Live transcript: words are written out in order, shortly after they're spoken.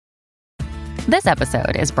This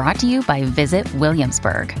episode is brought to you by Visit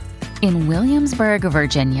Williamsburg. In Williamsburg,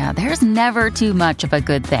 Virginia, there's never too much of a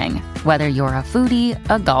good thing. Whether you're a foodie,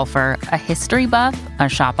 a golfer, a history buff, a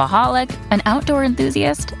shopaholic, an outdoor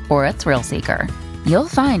enthusiast, or a thrill seeker, you'll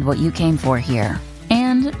find what you came for here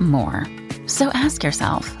and more. So ask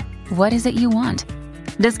yourself, what is it you want?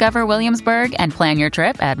 Discover Williamsburg and plan your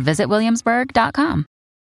trip at visitwilliamsburg.com.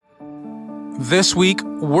 This week,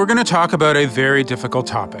 we're going to talk about a very difficult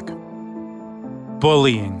topic: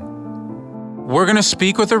 bullying. We're going to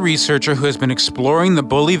speak with a researcher who has been exploring the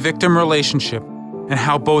bully-victim relationship and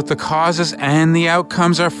how both the causes and the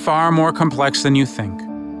outcomes are far more complex than you think.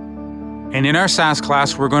 And in our SAS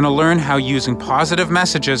class, we're going to learn how using positive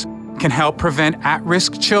messages can help prevent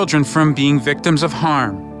at-risk children from being victims of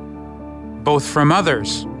harm, both from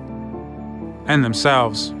others and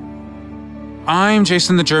themselves. I'm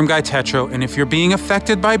Jason the Germ Guy Tetro, and if you're being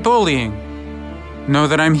affected by bullying, know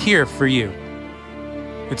that I'm here for you.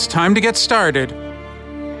 It's time to get started.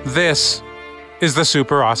 This is the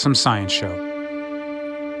Super Awesome Science Show.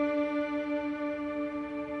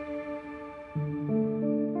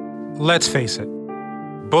 Let's face it,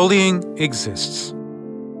 bullying exists.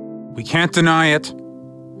 We can't deny it,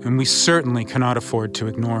 and we certainly cannot afford to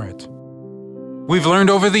ignore it. We've learned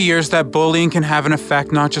over the years that bullying can have an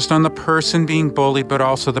effect not just on the person being bullied, but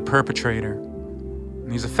also the perpetrator. And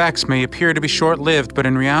these effects may appear to be short-lived, but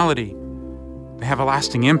in reality, they have a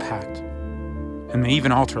lasting impact, and they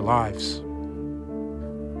even alter lives.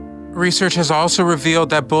 Research has also revealed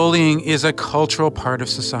that bullying is a cultural part of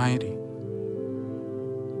society.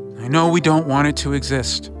 I know we don't want it to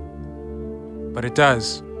exist, but it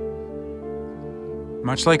does.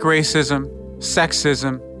 Much like racism,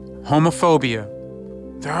 sexism, homophobia,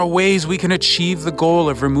 there are ways we can achieve the goal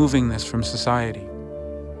of removing this from society.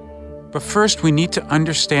 But first, we need to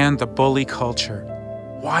understand the bully culture,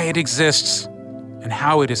 why it exists, and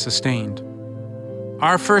how it is sustained.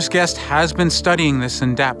 Our first guest has been studying this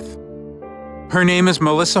in depth. Her name is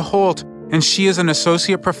Melissa Holt, and she is an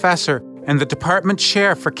associate professor and the department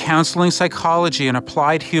chair for counseling psychology and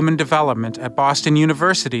applied human development at Boston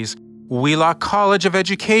University's Wheelock College of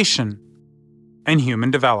Education and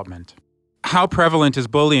Human Development. How prevalent is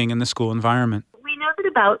bullying in the school environment? We know that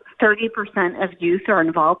about 30% of youth are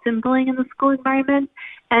involved in bullying in the school environment.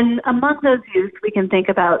 And among those youth, we can think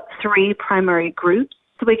about three primary groups.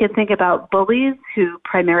 So we can think about bullies who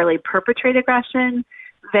primarily perpetrate aggression,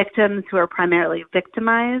 victims who are primarily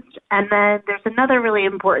victimized, and then there's another really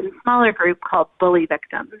important smaller group called bully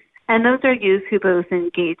victims. And those are youth who both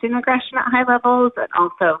engage in aggression at high levels and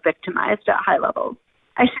also victimized at high levels.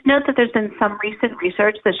 I should note that there's been some recent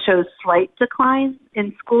research that shows slight declines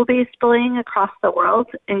in school-based bullying across the world,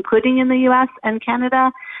 including in the U.S. and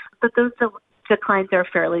Canada, but those declines are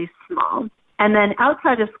fairly small. And then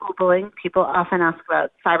outside of school bullying, people often ask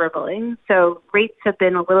about cyberbullying. So rates have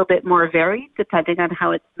been a little bit more varied depending on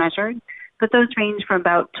how it's measured, but those range from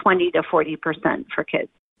about 20 to 40% for kids.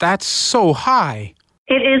 That's so high.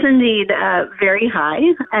 It is indeed very high.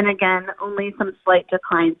 And again, only some slight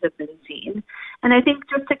declines have been seen. And I think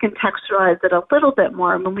just to contextualize it a little bit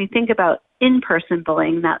more, when we think about in-person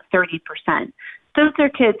bullying, that 30%, those are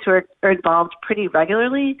kids who are involved pretty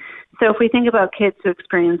regularly. So if we think about kids who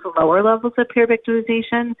experience lower levels of peer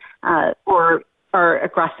victimization or are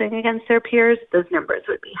aggressing against their peers, those numbers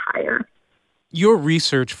would be higher. Your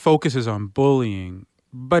research focuses on bullying,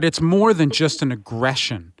 but it's more than just an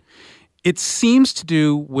aggression. It seems to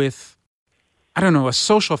do with, a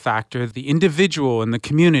social factor, the individual and the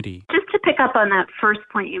community. Just to pick up on that first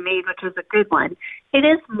point you made, which was a good one, it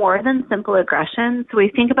is more than simple aggression. So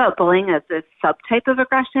we think about bullying as this subtype of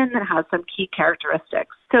aggression that has some key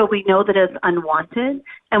characteristics. So we know that it's unwanted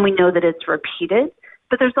and we know that it's repeated,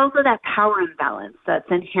 but there's also that power imbalance that's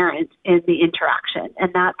inherent in the interaction,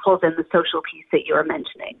 and that pulls in the social piece that you were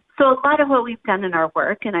mentioning. So a lot of what we've done in our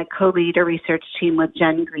work, and I co-lead a research team with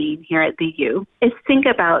Jen Green here at the U, is think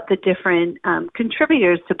about the different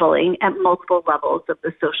contributors to bullying at multiple levels of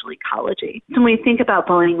the social ecology. So when we think about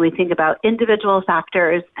bullying, we think about individual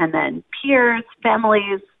factors and then peers,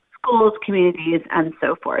 families, schools, communities, and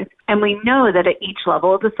so forth. And we know that at each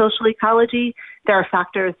level of the social ecology, there are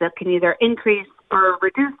factors that can either increase or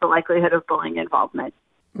reduce the likelihood of bullying involvement.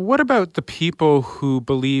 What about the people who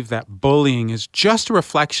believe that bullying is just a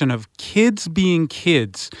reflection of kids being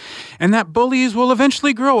kids, and that bullies will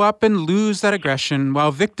eventually grow up and lose that aggression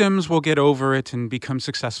while victims will get over it and become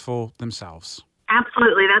successful themselves?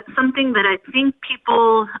 Absolutely. That's something that I think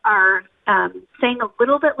people are saying a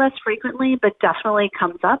little bit less frequently, but definitely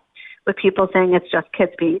comes up with people saying it's just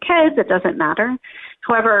kids being kids, it doesn't matter.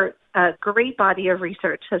 However, a great body of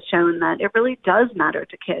research has shown that it really does matter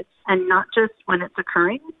to kids, and not just when it's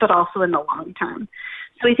occurring, but also in the long term.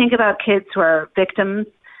 So we think about kids who are victims.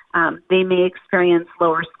 They may experience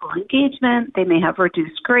lower school engagement. They may have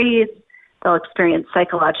reduced grades. They'll experience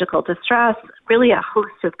psychological distress, really a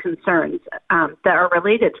host of concerns that are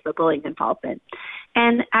related to the bullying involvement.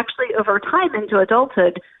 And actually, over time into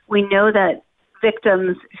adulthood, we know that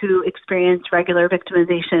victims who experience regular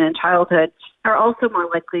victimization in childhood are also more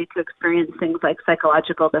likely to experience things like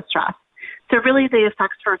psychological distress. So really, the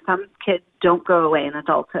effects for some kids don't go away in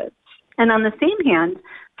adulthood. And on the same hand,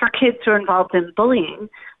 for kids who are involved in bullying,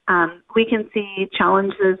 we can see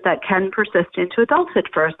challenges that can persist into adulthood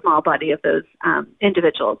for a small body of those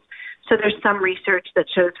individuals. So there's some research that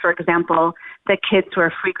shows, for example, that kids who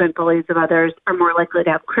are frequent bullies of others are more likely to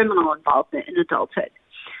have criminal involvement in adulthood.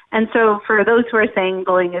 And so for those who are saying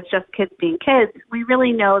bullying is just kids being kids, we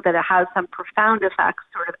really know that it has some profound effects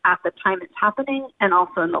sort of at the time it's happening and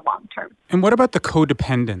also in the long term. And what about the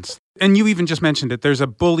codependence? And you even just mentioned it. There's a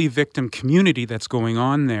bully victim community that's going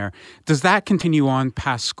on there. Does that continue on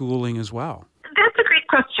past schooling as well? That's a great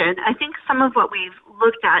question. I think some of what we've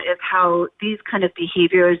looked at is how these kind of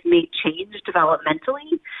behaviors may change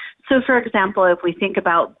developmentally. So, for example, if we think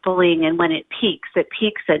about bullying and when it peaks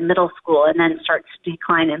in middle school and then starts to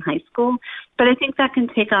decline in high school. But I think that can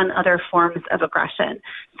take on other forms of aggression.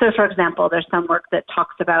 So, for example, there's some work that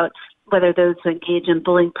talks about whether those who engage in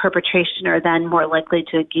bullying perpetration are then more likely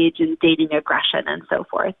to engage in dating aggression and so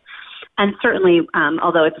forth. And certainly,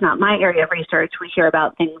 although it's not my area of research, we hear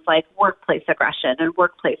about things like workplace aggression and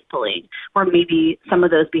workplace bullying, where maybe some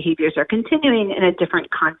of those behaviors are continuing in a different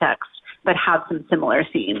context, but have some similar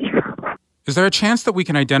themes. Is there a chance that we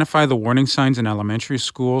can identify the warning signs in elementary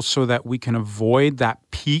school so that we can avoid that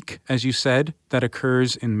peak, as you said, that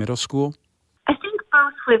occurs in middle school? I think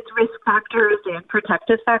both with risk factors and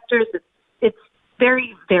protective factors, it's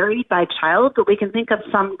very varied by child, but we can think of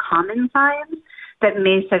some common signs that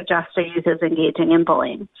may suggest a youth is engaging in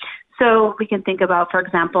bullying. So we can think about, for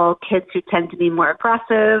example, kids who tend to be more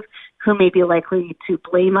aggressive, who may be likely to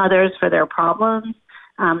blame others for their problems,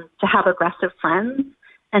 to have aggressive friends,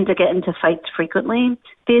 and to get into fights frequently.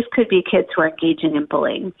 These could be kids who are engaging in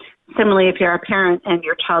bullying. Similarly, if you're a parent and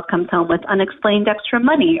your child comes home with unexplained extra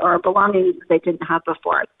money or belongings they didn't have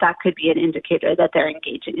before, that could be an indicator that they're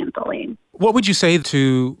engaging in bullying. What would you say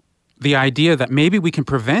to the idea that maybe we can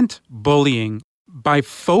prevent bullying by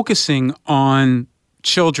focusing on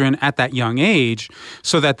children at that young age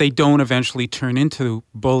so that they don't eventually turn into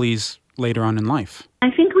bullies later on in life? I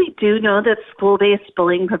think we do know that school-based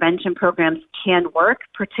bullying prevention programs can work,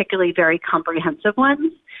 particularly very comprehensive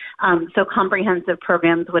ones. So comprehensive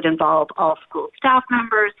programs would involve all school staff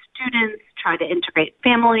members, students, try to integrate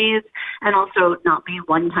families, and also not be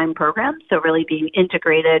one-time programs, so really being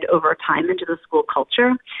integrated over time into the school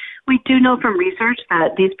culture. We do know from research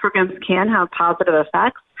that these programs can have positive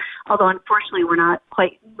effects, although unfortunately we're not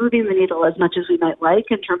quite moving the needle as much as we might like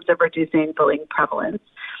in terms of reducing bullying prevalence.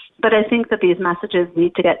 But I think that these messages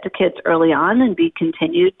need to get to kids early on and be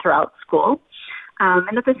continued throughout school.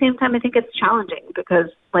 And at the same time, I think it's challenging because,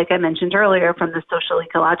 like I mentioned earlier, from the social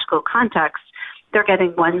ecological context, they're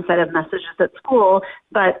getting one set of messages at school,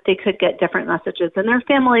 but they could get different messages in their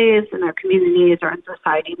families, in their communities, or in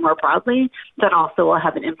society more broadly that also will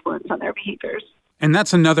have an influence on their behaviors. And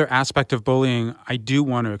that's another aspect of bullying I do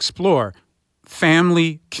want to explore.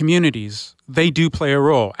 Family, communities, they do play a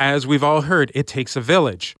role. As we've all heard, it takes a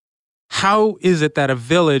village. How is it that a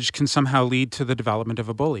village can somehow lead to the development of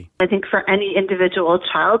a bully? I think for any individual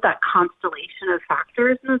child, that constellation of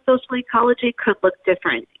factors in the social ecology could look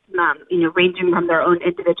different, ranging from their own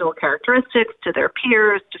individual characteristics to their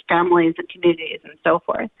peers, to families and communities and so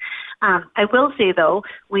forth. I will say, though,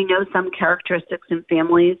 we know some characteristics in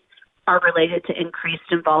families are related to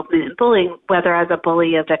increased involvement in bullying, whether as a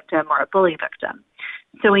bully, a victim, or a bully victim.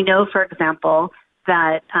 So we know, for example,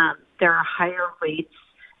 that there are higher rates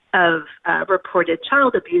of reported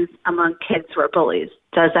child abuse among kids who are bullies.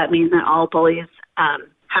 Does that mean that all bullies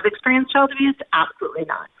have experienced child abuse? Absolutely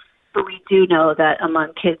not. But we do know that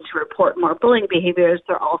among kids who report more bullying behaviors,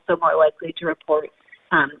 they're also more likely to report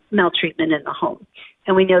maltreatment in the home.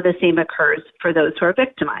 And we know the same occurs for those who are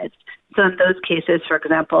victimized. So in those cases, for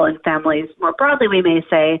example, in families more broadly, we may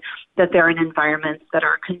say that they're in environments that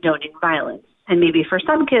are condoning violence. And maybe for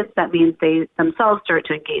some kids, that means they themselves start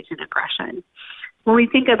to engage in aggression. When we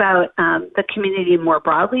think about the community more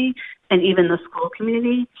broadly, and even the school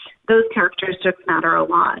community, those characteristics matter a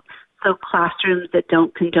lot. So classrooms that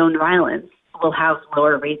don't condone violence will have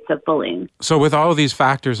lower rates of bullying. So with all of these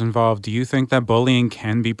factors involved, do you think that bullying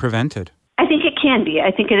can be prevented? I think it can be.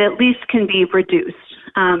 I think it at least can be reduced.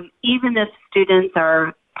 Even if students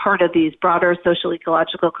are part of these broader social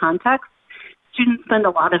ecological contexts, students spend a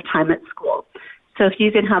lot of time at school. So if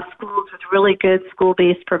you can have schools with really good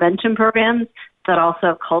school-based prevention programs that also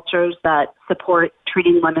have cultures that support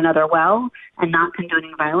treating one another well and not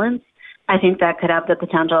condoning violence, I think that could have the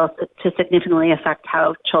potential to significantly affect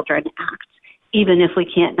how children act, even if we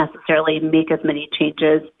can't necessarily make as many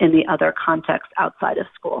changes in the other contexts outside of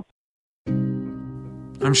school.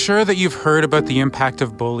 I'm sure that you've heard about the impact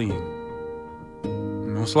of bullying.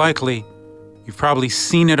 Most likely, you've probably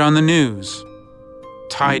seen it on the news,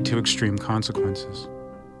 tied to extreme consequences.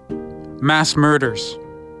 Mass murders,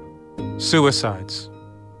 suicides.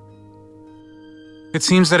 It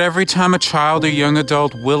seems that every time a child or young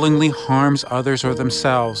adult willingly harms others or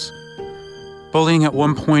themselves, bullying at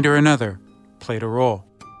one point or another played a role.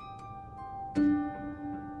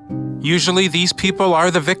 Usually these people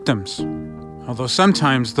are the victims, although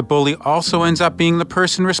sometimes the bully also ends up being the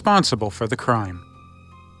person responsible for the crime.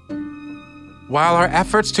 While our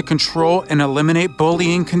efforts to control and eliminate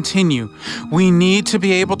bullying continue, we need to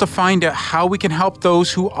be able to find out how we can help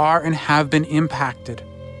those who are and have been impacted.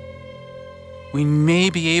 We may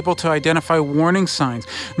be able to identify warning signs,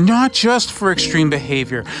 not just for extreme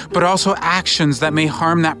behavior, but also actions that may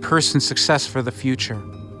harm that person's success for the future.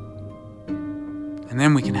 And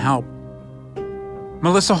then we can help.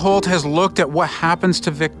 Melissa Holt has looked at what happens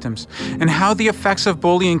to victims and how the effects of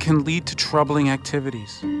bullying can lead to troubling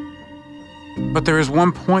activities. But there is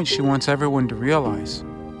one point she wants everyone to realize.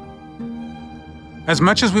 As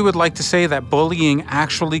much as we would like to say that bullying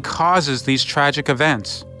actually causes these tragic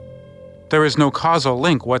events, there is no causal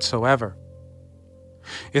link whatsoever.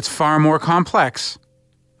 It's far more complex,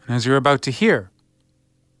 and as you're about to hear,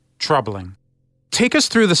 troubling. Take us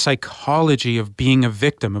through the psychology of being a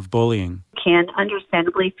victim of bullying. Can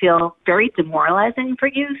understandably feel very demoralizing for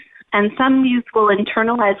youth, and some youth will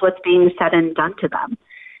internalize what's being said and done to them.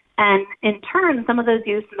 And in turn, some of those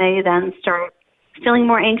youth may then start feeling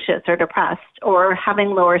more anxious or depressed or having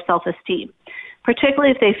lower self-esteem,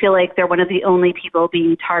 particularly if they feel like they're one of the only people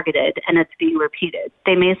being targeted and it's being repeated.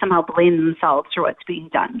 They may somehow blame themselves for what's being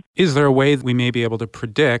done. Is there a way that we may be able to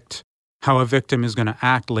predict how a victim is going to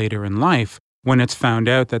act later in life when it's found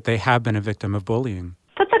out that they have been a victim of bullying?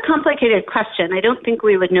 That's a complicated question. I don't think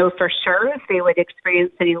we would know for sure if they would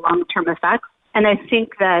experience any long-term effects. And I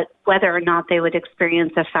think that whether or not they would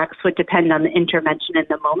experience effects would depend on the intervention in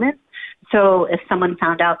the moment. So if someone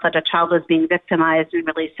found out that a child was being victimized and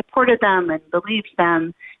really supported them and believed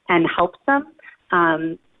them and helped them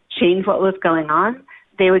change what was going on,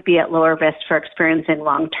 they would be at lower risk for experiencing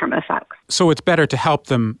long-term effects. So it's better to help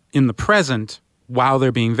them in the present while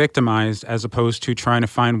they're being victimized as opposed to trying to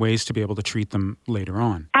find ways to be able to treat them later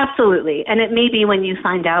on. Absolutely. And it may be when you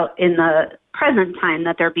find out in the present time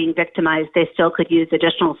that they're being victimized, they still could use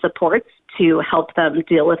additional supports to help them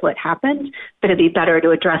deal with what happened, but it'd be better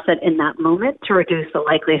to address it in that moment to reduce the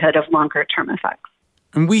likelihood of longer-term effects.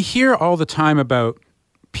 And we hear all the time about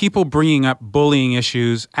people bringing up bullying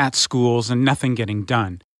issues at schools and nothing getting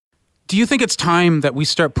done. Do you think it's time that we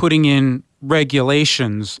start putting in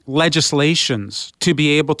regulations, legislations, to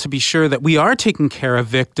be able to be sure that we are taking care of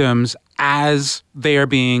victims as they are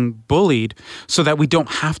being bullied so that we don't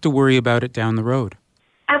have to worry about it down the road?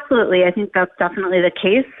 Absolutely. I think that's definitely the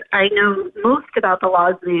case. I know most about the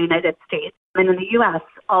laws in the United States. And in the U.S.,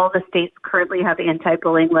 all the states currently have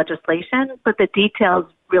anti-bullying legislation, but the details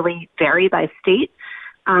really vary by state.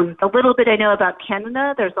 The little bit I know about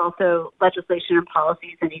Canada, there's also legislation and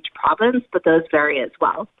policies in each province, but those vary as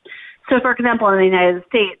well. So, for example, in the United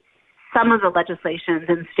States, some of the legislations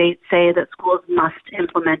in states say that schools must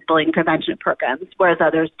implement bullying prevention programs, whereas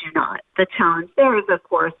others do not. The challenge there is, of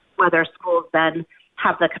course, whether schools then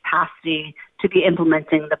have the capacity to be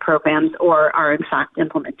implementing the programs or are, in fact,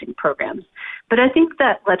 implementing programs. But I think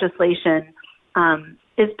that legislation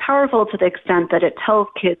is powerful to the extent that it tells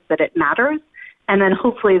kids that it matters, and then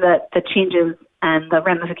hopefully that the changes and the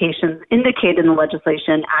ramifications indicated in the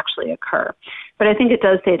legislation actually occur. But I think it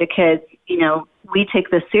does say to kids, we take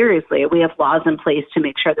this seriously. We have laws in place to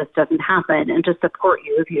make sure this doesn't happen and to support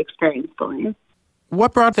you if you experience bullying.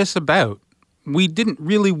 What brought this about? We didn't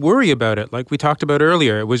really worry about it like we talked about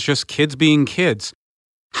earlier. It was just kids being kids.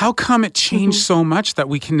 How come it changed so much that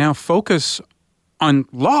we can now focus on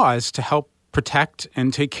laws to help protect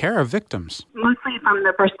and take care of victims? Mostly from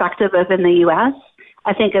the perspective of in the U.S.,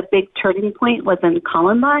 I think a big turning point was in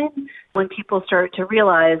Columbine when people started to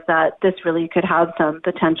realize that this really could have some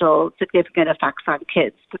potential significant effects on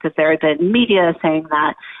kids because there had been media saying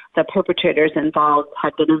that the perpetrators involved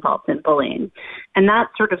had been involved in bullying. And that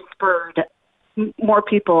sort of spurred more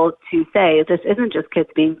people to say this isn't just kids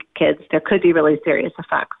being kids, there could be really serious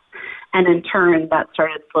effects. And in turn, that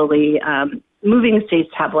started slowly moving states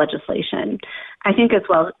to have legislation. I think as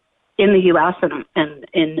well, in the U.S. and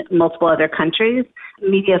in multiple other countries,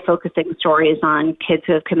 media focusing stories on kids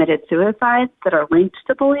who have committed suicide that are linked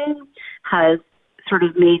to bullying has sort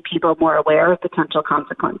of made people more aware of potential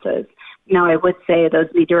consequences. Now, I would say those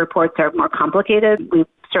media reports are more complicated. We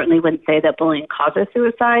certainly wouldn't say that bullying causes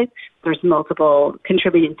suicide. There's multiple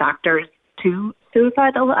contributing factors to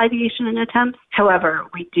suicidal ideation and attempts. However,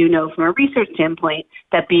 we do know from a research standpoint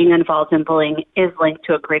that being involved in bullying is linked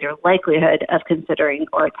to a greater likelihood of considering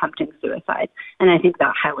or attempting suicide. And I think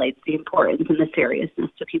that highlights the importance and the seriousness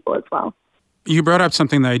to people as well. You brought up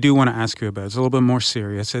something that I do want to ask you about. It's a little bit more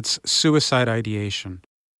serious. It's suicide ideation.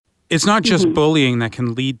 It's not just bullying that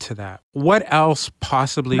can lead to that. What else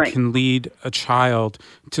possibly can lead a child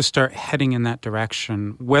to start heading in that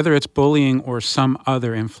direction, whether it's bullying or some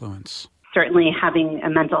other influence? Certainly having a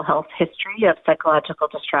mental health history of psychological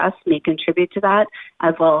distress may contribute to that,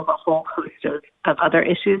 as well as a whole host of other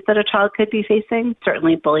issues that a child could be facing.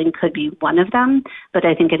 Certainly bullying could be one of them, but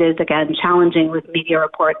I think it is, again, challenging with media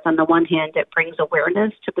reports. On the one hand, it brings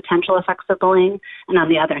awareness to potential effects of bullying, and on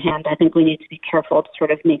the other hand, I think we need to be careful to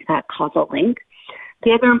sort of make that causal link.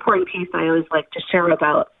 The other important piece I always like to share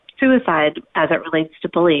about suicide as it relates to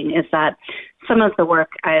bullying is that some of the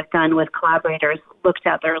work I have done with collaborators looked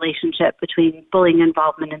at the relationship between bullying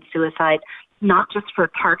involvement and suicide, not just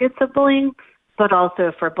for targets of bullying, but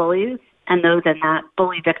also for bullies and those in that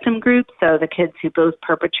bully victim group, so the kids who both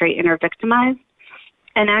perpetrate and are victimized.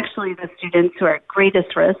 And actually the students who are at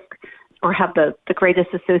greatest risk or have the greatest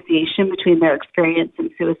association between their experience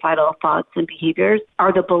and suicidal thoughts and behaviors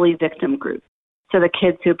are the bully victim group. So the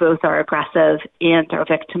kids who both are aggressive and are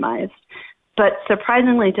victimized. But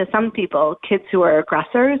surprisingly to some people, kids who are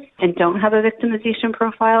aggressors and don't have a victimization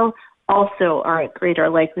profile also are at greater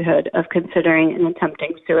likelihood of considering and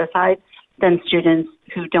attempting suicide than students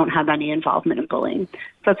who don't have any involvement in bullying.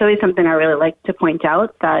 So it's always something I really like to point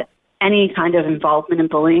out, that any kind of involvement in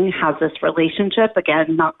bullying has this relationship,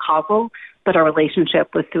 again, not causal, but a relationship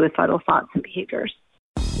with suicidal thoughts and behaviors.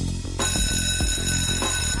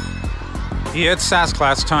 It's SAS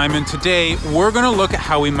class time, and today we're going to look at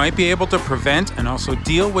how we might be able to prevent and also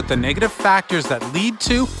deal with the negative factors that lead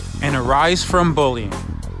to and arise from bullying.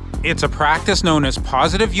 It's a practice known as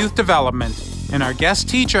positive youth development, and our guest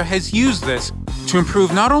teacher has used this to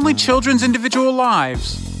improve not only children's individual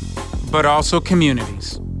lives, but also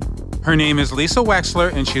communities. Her name is Lisa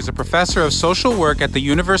Wexler, and she's a professor of social work at the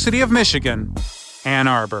University of Michigan, Ann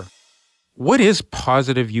Arbor. What is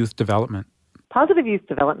positive youth development? Positive youth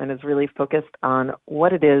development is really focused on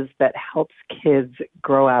what it is that helps kids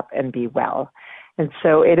grow up and be well. And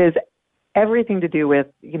so it is everything to do with,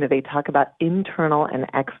 they talk about internal and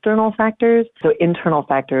external factors. So internal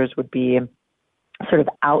factors would be sort of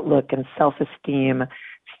outlook and self-esteem,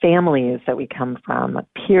 families that we come from,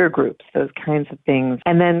 peer groups, those kinds of things,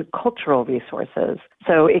 and then cultural resources.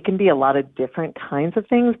 So it can be a lot of different kinds of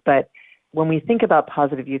things, but when we think about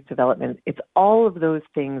positive youth development, it's all of those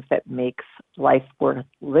things that makes life worth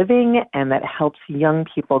living and that helps young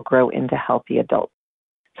people grow into healthy adults.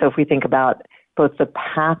 So if we think about both the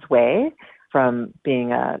pathway from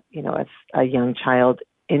being a young child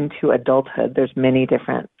into adulthood, there's many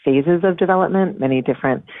different phases of development, many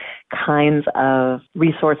different kinds of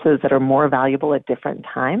resources that are more valuable at different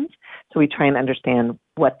times. So we try and understand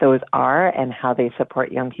what those are and how they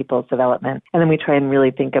support young people's development. And then we try and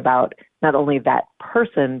really think about not only that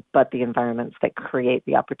person, but the environments that create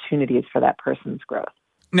the opportunities for that person's growth.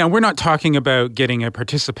 Now, we're not talking about getting a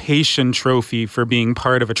participation trophy for being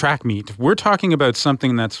part of a track meet. We're talking about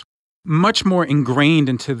something that's much more ingrained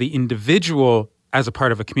into the individual as a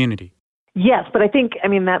part of a community. Yes, but I think,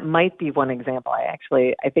 that might be one example.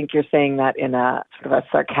 I think you're saying that in a sort of a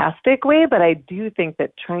sarcastic way, but I do think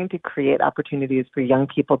that trying to create opportunities for young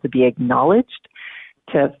people to be acknowledged,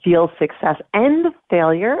 to feel success and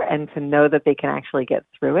failure, and to know that they can actually get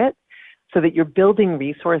through it, so that you're building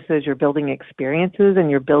resources, you're building experiences, and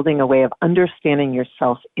you're building a way of understanding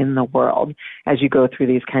yourself in the world as you go through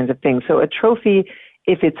these kinds of things. So a trophy,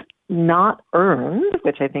 if it's not earned,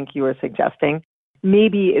 which I think you were suggesting,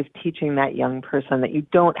 maybe is teaching that young person that you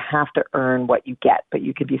don't have to earn what you get, but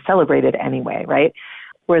you could be celebrated anyway, right?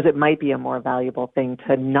 Whereas it might be a more valuable thing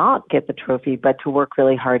to not get the trophy, but to work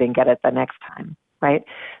really hard and get it the next time, right?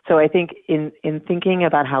 So I think in thinking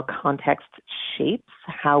about how context shapes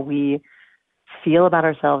how we feel about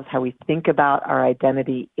ourselves, how we think about our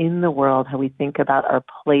identity in the world, how we think about our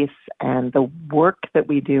place and the work that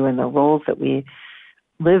we do and the roles that we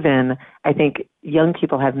live in, I think young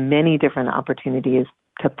people have many different opportunities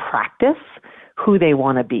to practice who they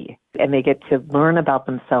want to be. And they get to learn about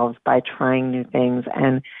themselves by trying new things.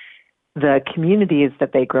 And the communities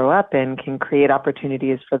that they grow up in can create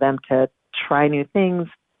opportunities for them to try new things,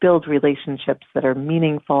 build relationships that are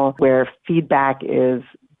meaningful, where feedback is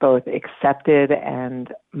both accepted and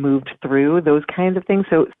moved through, those kinds of things.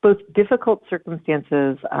 So both difficult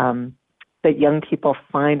circumstances that young people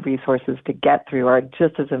find resources to get through are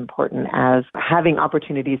just as important as having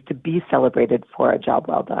opportunities to be celebrated for a job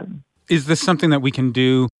well done. Is this something that we can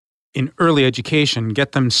do in early education,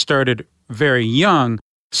 get them started very young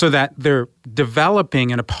so that they're developing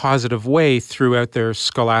in a positive way throughout their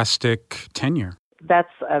scholastic tenure? That's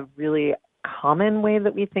a really common way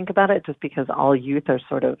that we think about it, just because all youth are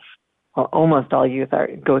almost all youth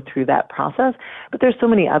go through that process. But there's so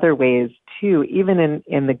many other ways too, even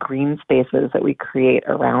in the green spaces that we create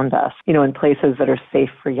around us, in places that are safe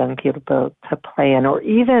for young people to play in, or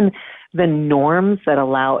even the norms that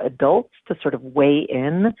allow adults to sort of weigh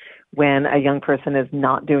in when a young person is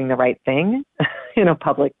not doing the right thing in a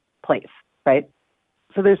public place, right?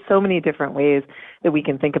 So there's so many different ways that we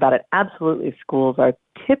can think about it. Absolutely, schools are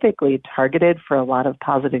typically targeted for a lot of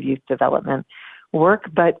positive youth development work,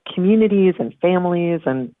 but communities and families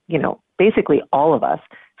and, basically all of us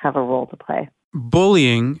have a role to play.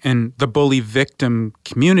 Bullying and the bully victim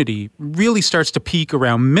community really starts to peak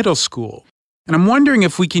around middle school. And I'm wondering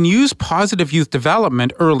if we can use positive youth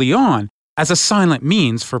development early on as a silent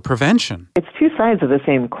means for prevention. It's two sides of the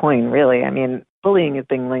same coin, really. I mean, bullying is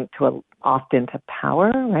being linked often to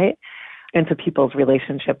power, right? And to people's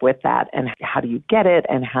relationship with that, and how do you get it,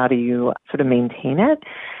 and how do you sort of maintain it?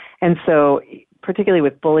 And so particularly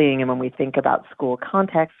with bullying, and when we think about school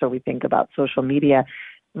context or we think about social media,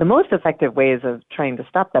 the most effective ways of trying to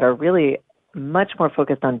stop that are really much more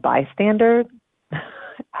focused on bystander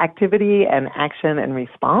activity and action and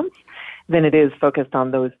response than it is focused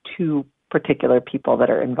on those two particular people that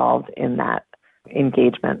are involved in that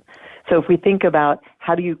engagement. So if we think about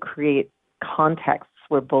how do you create contexts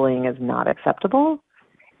where bullying is not acceptable,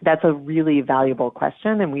 that's a really valuable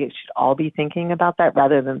question, and we should all be thinking about that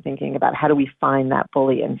rather than thinking about how do we find that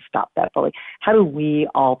bully and stop that bully. How do we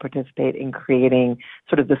all participate in creating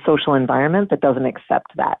sort of the social environment that doesn't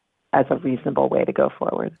accept that as a reasonable way to go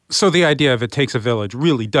forward? So the idea of it takes a village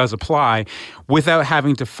really does apply without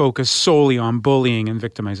having to focus solely on bullying and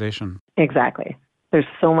victimization. Exactly. There's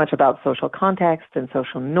so much about social context and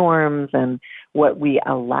social norms and what we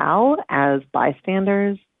allow as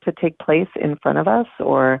bystanders to take place in front of us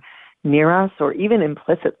or near us or even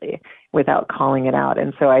implicitly without calling it out.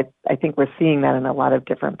 And so I think we're seeing that in a lot of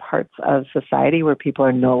different parts of society where people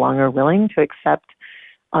are no longer willing to accept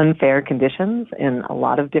unfair conditions in a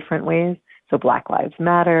lot of different ways. So Black Lives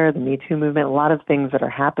Matter, the Me Too movement, a lot of things that are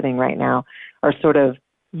happening right now are sort of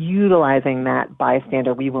utilizing that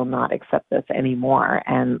bystander, we will not accept this anymore,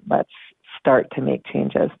 and let's start to make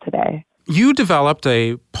changes today. You developed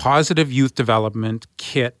a positive youth development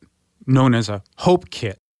kit known as a Hope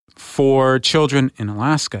Kit for children in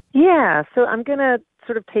Alaska. Yeah, so I'm going to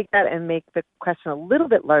sort of take that and make the question a little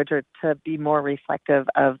bit larger to be more reflective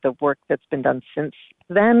of the work that's been done since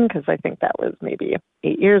then, because I think that was maybe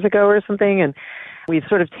 8 years ago or something. And we've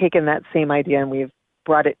sort of taken that same idea and we've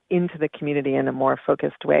brought it into the community in a more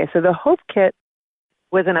focused way. So the Hope Kit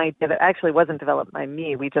was an idea that actually wasn't developed by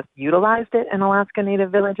me. We just utilized it in Alaska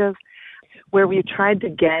Native villages, where we tried to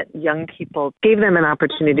get young people, gave them an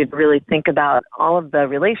opportunity to really think about all of the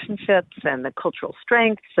relationships and the cultural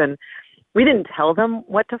strengths. And we didn't tell them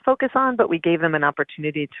what to focus on, but we gave them an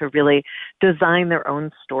opportunity to really design their own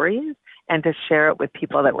stories and to share it with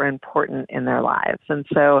people that were important in their lives. And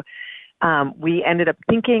so we ended up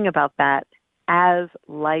thinking about that as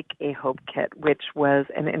like a Hope Kit, which was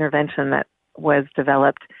an intervention that was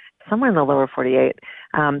developed somewhere in the lower 48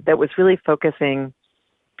 that was really focusing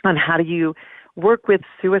on how do you work with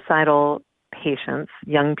suicidal patients,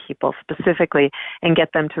 young people specifically, and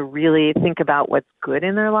get them to really think about what's good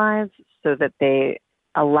in their lives so that they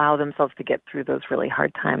allow themselves to get through those really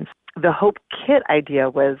hard times. The Hope Kit idea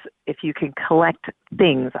was if you could collect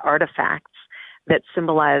things, artifacts that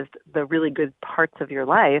symbolized the really good parts of your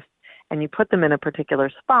life, and you put them in a particular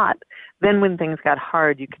spot, then when things got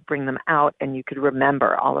hard, you could bring them out and you could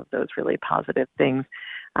remember all of those really positive things.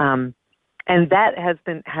 And that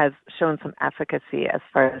has shown some efficacy as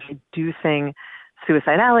far as reducing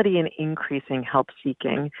suicidality and increasing help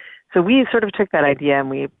seeking. So we sort of took that idea and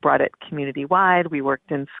we brought it community-wide. We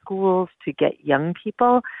worked in schools to get young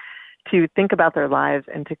people to think about their lives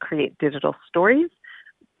and to create digital stories,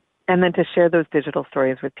 and then to share those digital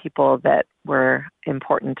stories with people that were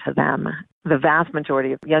important to them. the vast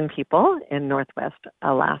majority of young people in Northwest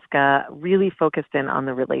Alaska really focused in on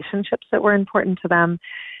the relationships that were important to them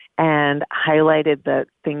and highlighted the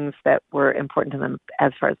things that were important to them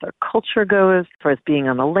as far as their culture goes, as far as being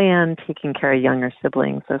on the land, taking care of younger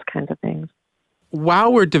siblings, those kinds of things.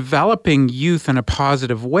 While we're developing youth in a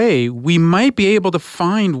positive way, we might be able to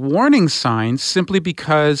find warning signs simply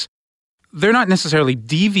because they're not necessarily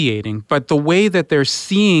deviating, but the way that they're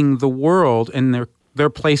seeing the world and their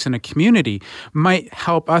place in a community might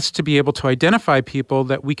help us to be able to identify people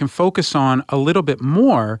that we can focus on a little bit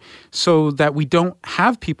more so that we don't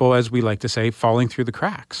have people, as we like to say, falling through the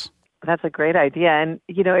cracks. That's a great idea. And,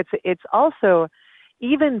 it's also,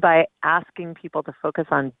 even by asking people to focus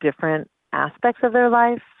on different aspects of their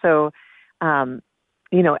life, so,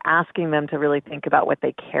 asking them to really think about what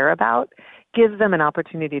they care about gives them an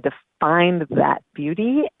opportunity to find that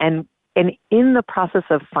beauty. And in the process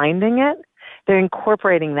of finding it, they're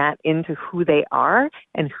incorporating that into who they are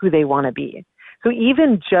and who they want to be. So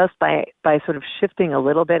even just by sort of shifting a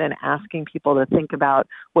little bit and asking people to think about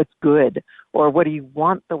what's good or what do you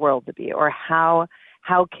want the world to be or how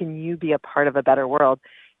can you be a part of a better world,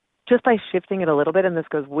 just by shifting it a little bit, and this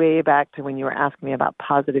goes way back to when you were asking me about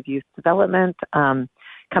positive youth development,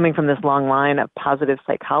 coming from this long line of positive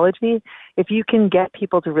psychology, if you can get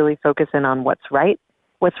people to really focus in on what's right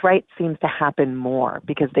seems to happen more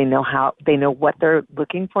because they know what they're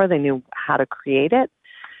looking for, they know how to create it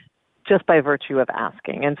just by virtue of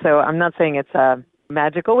asking. And so I'm not saying it's a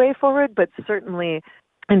magical way forward, but certainly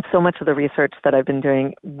in so much of the research that I've been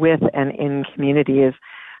doing with and in communities,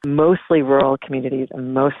 mostly rural communities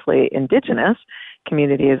and mostly indigenous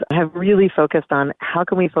communities, have really focused on how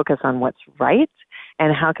can we focus on what's right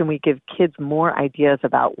and how can we give kids more ideas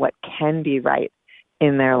about what can be right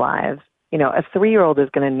in their lives. A 3-year-old is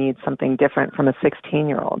going to need something different from a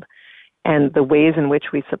 16-year-old. And the ways in which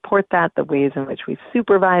we support that, the ways in which we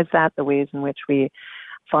supervise that, the ways in which we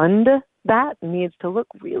fund that needs to look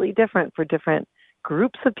really different for different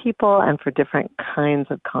groups of people and for different kinds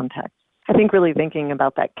of contexts. I think really thinking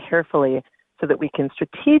about that carefully so that we can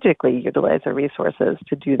strategically utilize our resources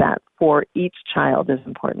to do that for each child is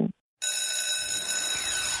important.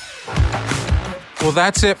 Well,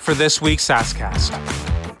 that's it for this week's SassCast.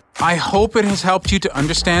 I hope it has helped you to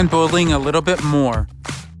understand bullying a little bit more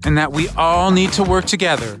and that we all need to work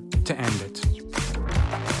together to end it.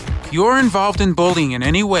 If you're involved in bullying in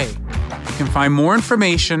any way, you can find more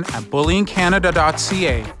information at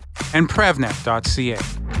bullyingcanada.ca and prevnet.ca.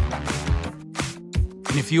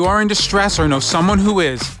 And if you are in distress or know someone who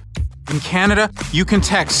is, in Canada, you can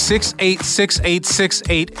text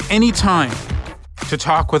 686868 anytime to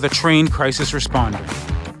talk with a trained crisis responder.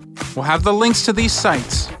 We'll have the links to these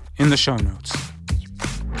sites in the show notes.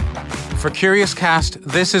 For Curious Cast,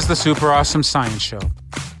 this is the Super Awesome Science Show.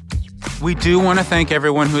 We do want to thank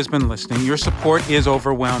everyone who has been listening. Your support is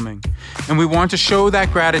overwhelming. And we want to show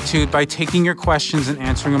that gratitude by taking your questions and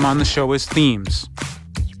answering them on the show as themes.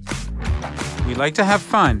 We like to have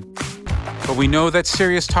fun, but we know that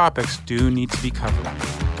serious topics do need to be covered.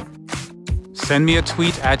 Send me a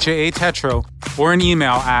tweet at JATetro or an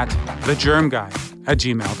email at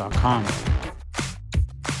thegermguy@gmail.com.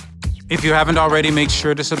 If you haven't already, make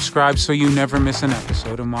sure to subscribe so you never miss an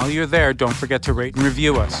episode. And while you're there, don't forget to rate and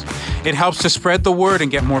review us. It helps to spread the word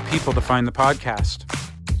and get more people to find the podcast.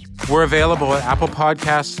 We're available at Apple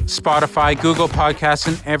Podcasts, Spotify, Google Podcasts,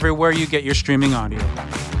 and everywhere you get your streaming audio.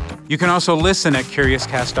 You can also listen at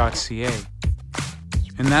curiouscast.ca.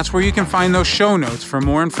 And that's where you can find those show notes for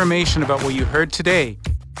more information about what you heard today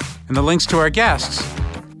and the links to our guests,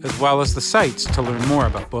 as well as the sites to learn more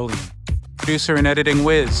about bullying. Producer and editing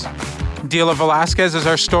Wiz. Dila Velasquez is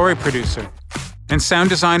our story producer. And sound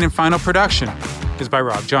design and final production is by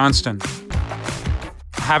Rob Johnston.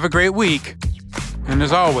 Have a great week. And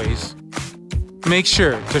as always, make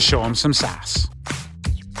sure to show them some sass.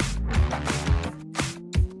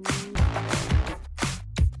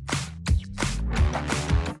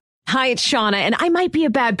 Hi, it's Shauna, and I might be a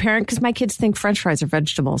bad parent because my kids think French fries are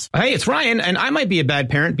vegetables. Hey, it's Ryan, and I might be a bad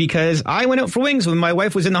parent because I went out for wings when my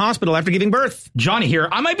wife was in the hospital after giving birth. Johnny here.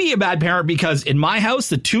 I might be a bad parent because in my house,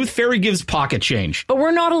 the tooth fairy gives pocket change. But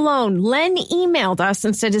we're not alone. Len emailed us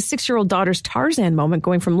and said his 6-year-old daughter's Tarzan moment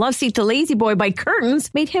going from love seat to lazy boy by curtains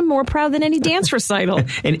made him more proud than any dance recital.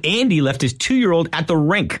 And Andy left his 2-year-old at the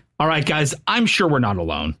rink. All right, guys, I'm sure we're not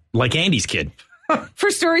alone. Like Andy's kid.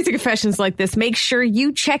 For stories and confessions like this, make sure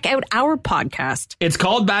you check out our podcast. It's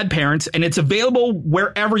called Bad Parents, and it's available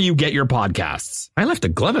wherever you get your podcasts. I left a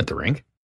glove at the rink.